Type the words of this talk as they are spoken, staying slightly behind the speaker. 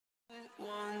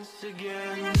once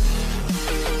again.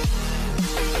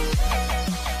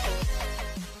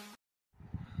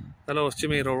 Hello, it's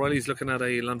Jimmy at O'Reilly's looking at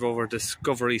a Land Rover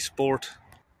Discovery Sport.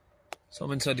 So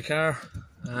I'm inside the car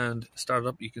and started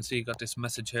up. You can see got this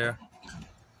message here.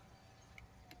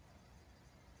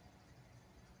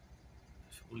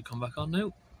 We'll come back on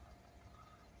now.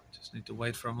 Just need to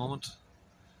wait for a moment.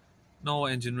 No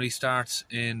engine restarts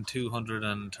in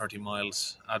 230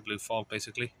 miles. Adblue fault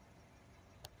basically.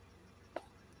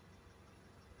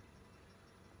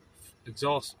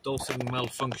 Exhaust dosing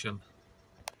malfunction.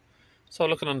 So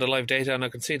looking on the live data, and I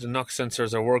can see the NOX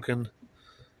sensors are working.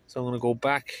 So I'm going to go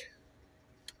back,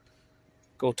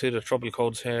 go to the trouble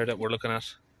codes here that we're looking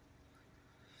at.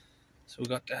 So we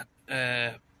got that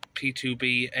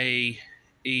P2BAE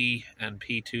and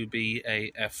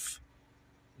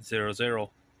P2BAF-00.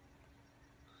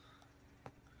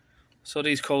 So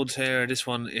these codes here, this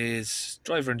one is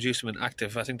driver inducement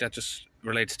active. I think that just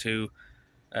relates to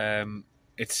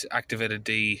it's activated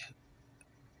the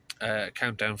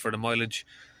countdown for the mileage,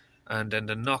 and then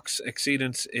the NOX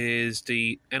Exceedance is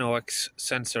the NOx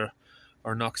sensor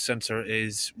or NOx sensor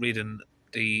is reading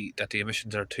that the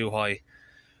emissions are too high,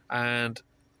 and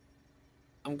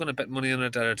I'm going to bet money on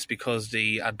it that it's because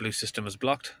the Adblue system is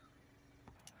blocked.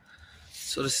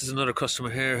 So this is another customer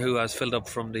here who has filled up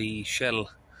from the Shell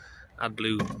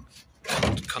Adblue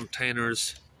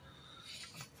containers.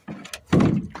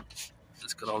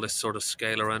 It's got all this sort of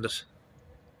scale around it.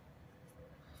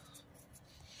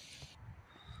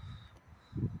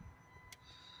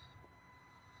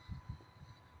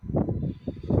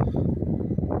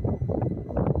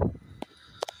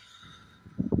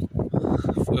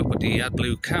 If we open the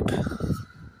Adblue cap, you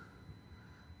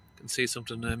can see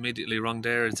something immediately wrong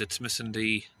there, is it's missing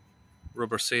the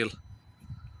rubber seal.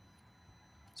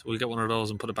 So we'll get one of those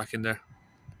and put it back in there.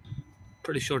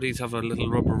 Pretty sure these have a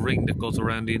little rubber ring that goes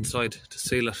around the inside to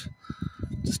seal it,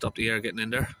 to stop the air getting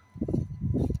in there.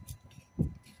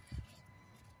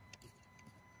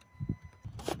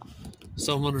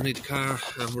 So I'm underneath the car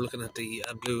and we're looking at the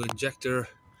Adblue injector.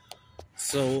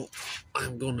 So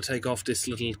I'm going to take off this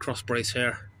little cross brace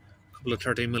here, a couple of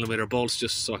 13mm bolts,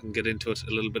 just so I can get into it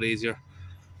a little bit easier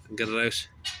and get it out.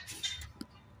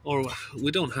 Or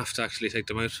we don't have to actually take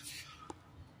them out.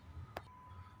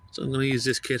 So I'm going to use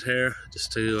this kit here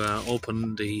just to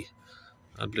open the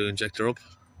Adblue injector up.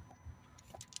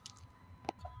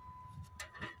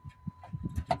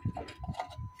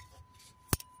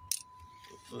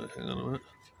 Hang on a minute.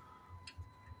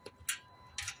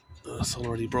 That's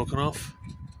already broken off.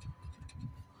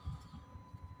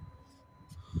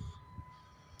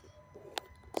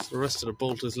 So the rest of the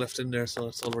bolt is left in there, so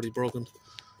it's already broken.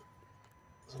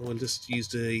 So we'll just use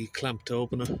the clamp to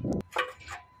open it.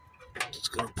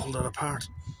 Just going to pull that apart.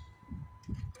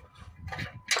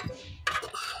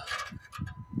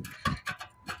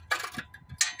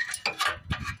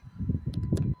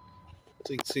 So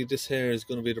you can see this here is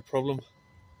going to be the problem.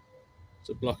 It's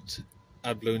a blocked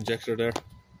Adblue injector there.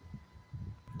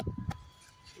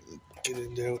 Get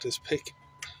in there with this pick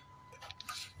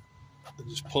and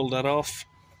just pull that off.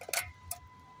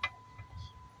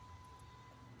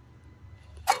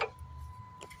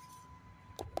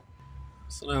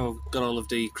 So now I've got all of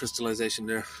the crystallization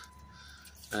there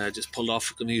just pulled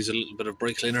off. I'm going to use a little bit of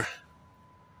brake cleaner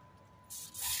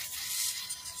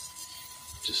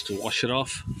just to wash it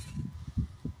off.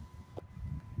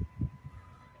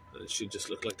 It should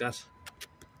just look like that.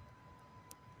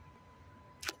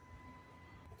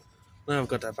 Now I've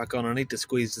got that back on. I need to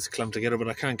squeeze this clamp together, but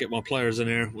I can't get my pliers in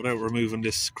here without removing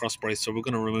this cross brace, so we're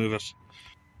going to remove it.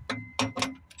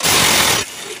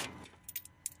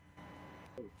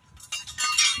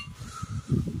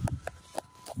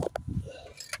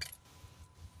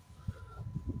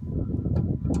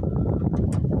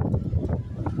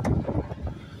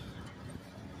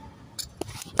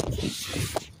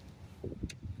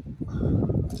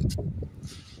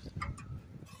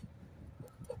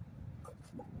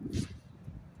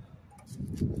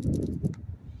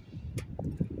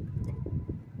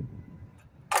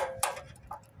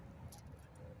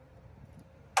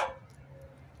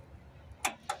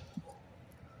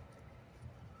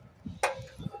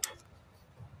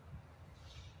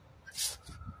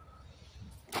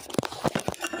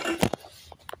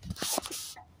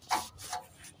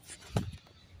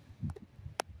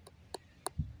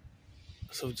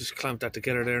 So just clamp that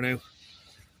together there now,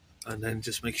 and then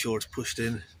just make sure it's pushed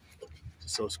in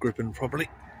so it's gripping properly.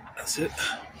 That's it.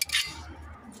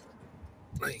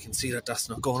 Now you can see that that's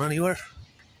not going anywhere.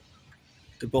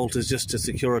 The bolt is just to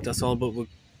secure it, that's all, but we'll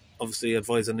obviously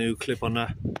advise a new clip on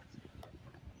that.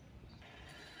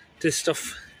 This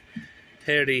stuff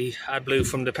Here the Adblue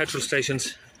from the petrol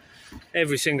stations.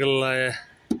 Every single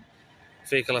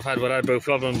vehicle I've had with Adblue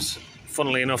problems,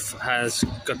 funnily enough, has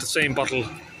got the same bottle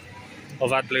of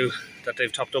Adblue that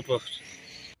they've topped up with.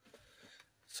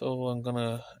 So I'm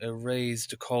gonna erase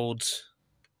the codes.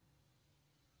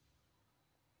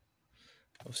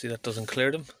 Obviously that doesn't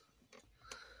clear them.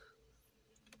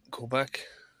 Go back,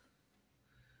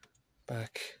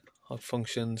 hot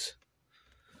functions,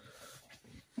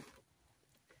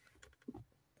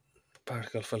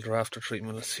 particle filter after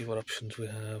treatment. Let's see what options we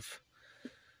have.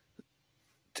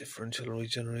 Differential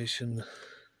regeneration.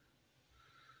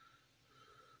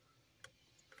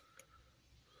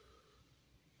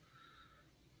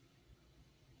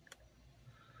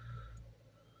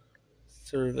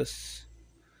 Service.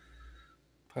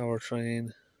 Powertrain.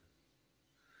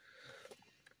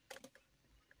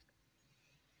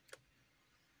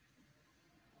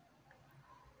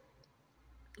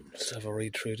 Let's have a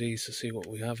read through these to see what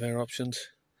we have here.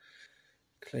 Options.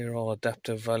 Clear all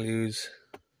adaptive values.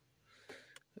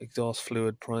 Exhaust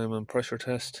fluid prime and pressure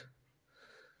test.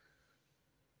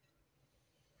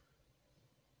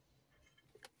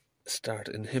 Start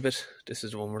inhibit. This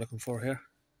is the one we're looking for here.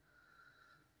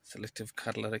 Selective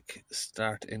catalytic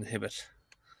start inhibit.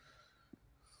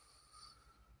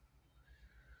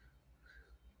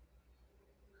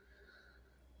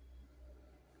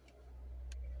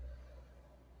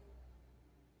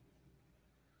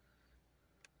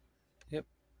 Yep,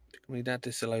 read that.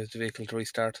 This allows the vehicle to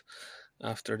restart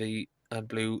after the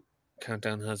Adblue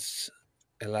countdown has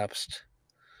elapsed,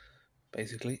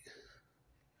 basically.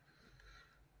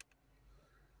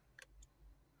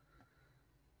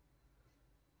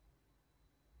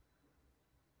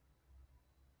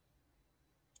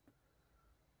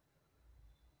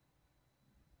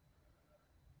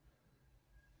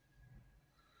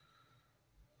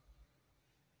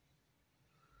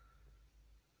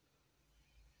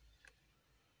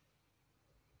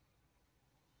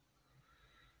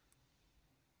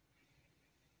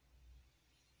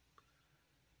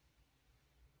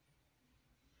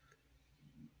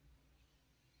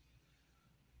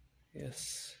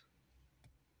 Yes.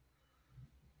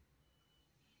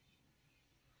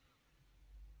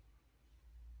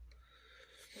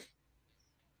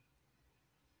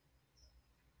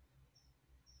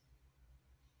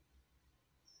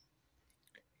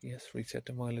 Yes, reset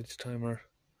the mileage timer.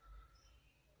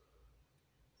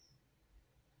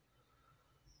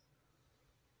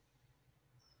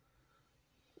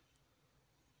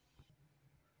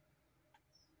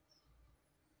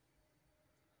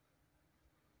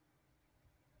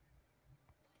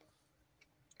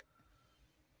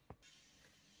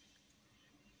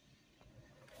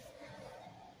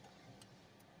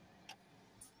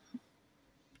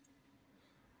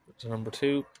 To number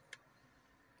 2.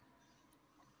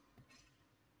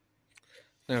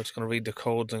 Now it's going to read the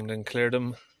codes and then clear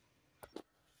them.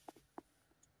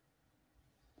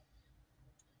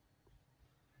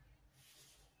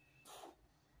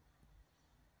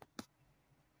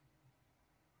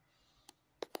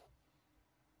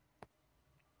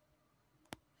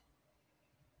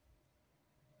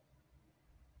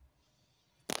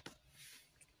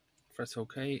 Press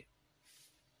OK.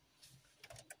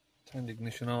 Turn the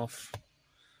ignition off.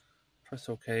 Press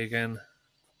OK again.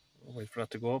 Wait for that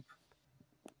to go up.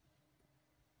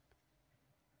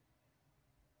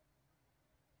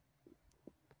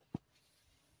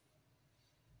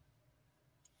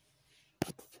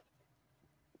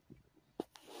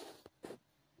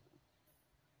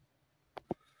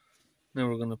 Now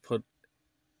we're going to put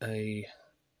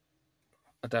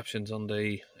adaptions on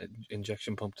the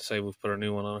injection pump to say we've put a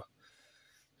new one on it.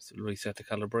 So reset the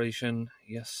calibration.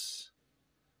 Yes.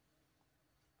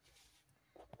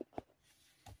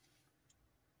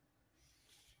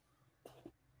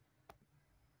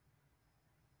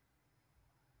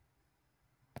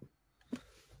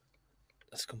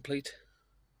 That's complete.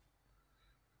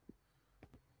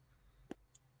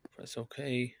 Press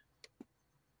OK.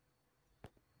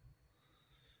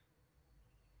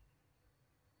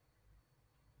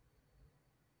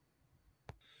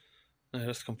 Now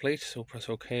that's complete, so press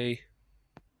OK.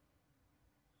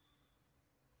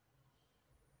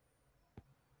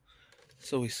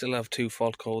 So we still have 2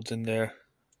 fault codes in there.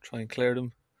 Try and clear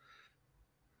them.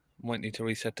 Might need to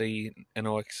reset the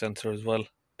NOX sensor as well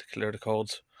to clear the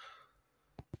codes.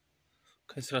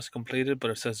 Okay, so that's completed,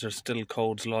 but it says there's still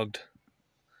codes logged.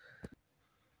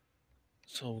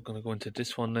 So we're going to go into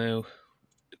this one now,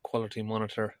 the quality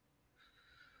monitor,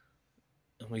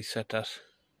 and reset that.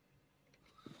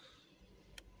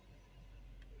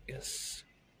 Yes.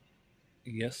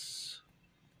 Yes.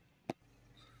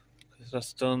 Okay, so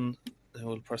that's done. Now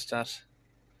we'll press that.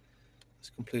 It's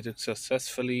completed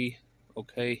successfully.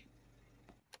 Okay.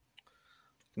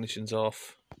 Ignition's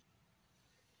off.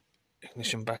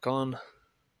 Ignition back on.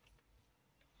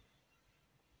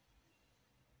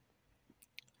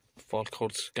 Fault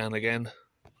code scan again.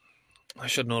 I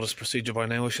should know this procedure by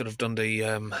now. I should have done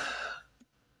the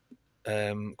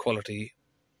quality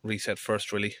reset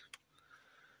first, really.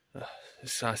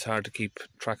 It's hard to keep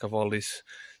track of all these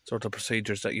sort of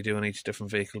procedures that you do in each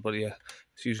different vehicle, but yeah,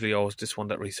 it's usually always this one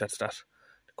that resets that.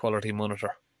 The quality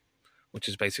monitor, which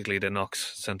is basically the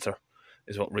NOx sensor,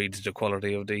 is what reads the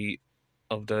quality of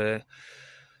the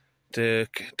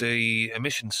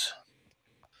emissions.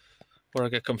 Where I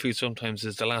get confused sometimes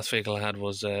is the last vehicle I had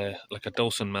was like a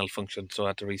dosing malfunction, so I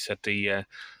had to reset the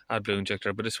Adblue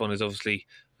injector. But this one is obviously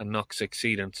a NOX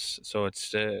Exceedance, so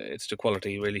it's the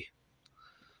quality really.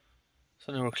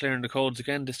 So now we're clearing the codes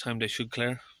again. This time they should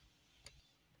clear.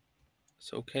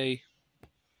 It's okay.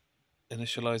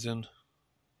 Initializing,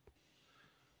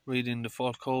 reading the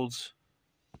fault codes.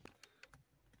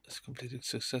 It's completed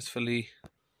successfully.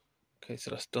 Okay, so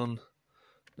that's done.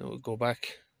 Now we'll go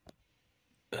back.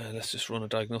 Let's just run a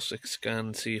diagnostic scan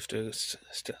and see if the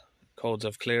codes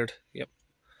have cleared. Yep,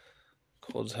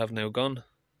 codes have now gone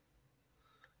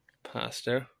past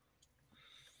there.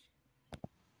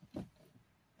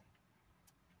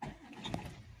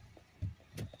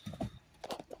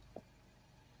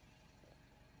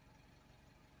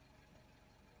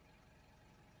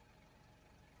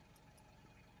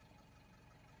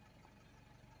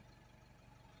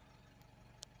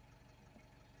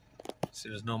 See,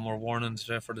 there's no more warnings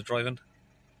there for the driving.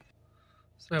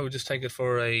 So now we'll just take it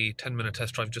for a 10-minute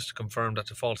test drive just to confirm that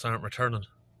the faults aren't returning.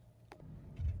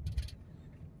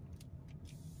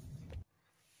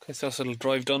 Okay, so that's a little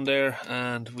drive done there,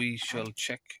 and we shall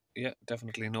check. Yeah,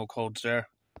 definitely no codes there.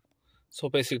 So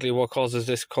basically what causes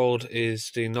this code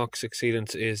is the NOx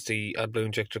exceedance is the Adblue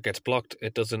injector gets blocked.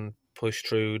 It doesn't push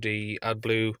through the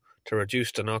Adblue to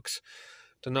reduce the NOx.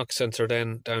 The NOx sensor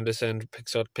then down this end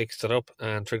picks it up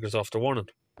and triggers off the warning.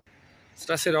 So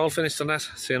that's it, all finished on that.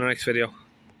 See you in the next video.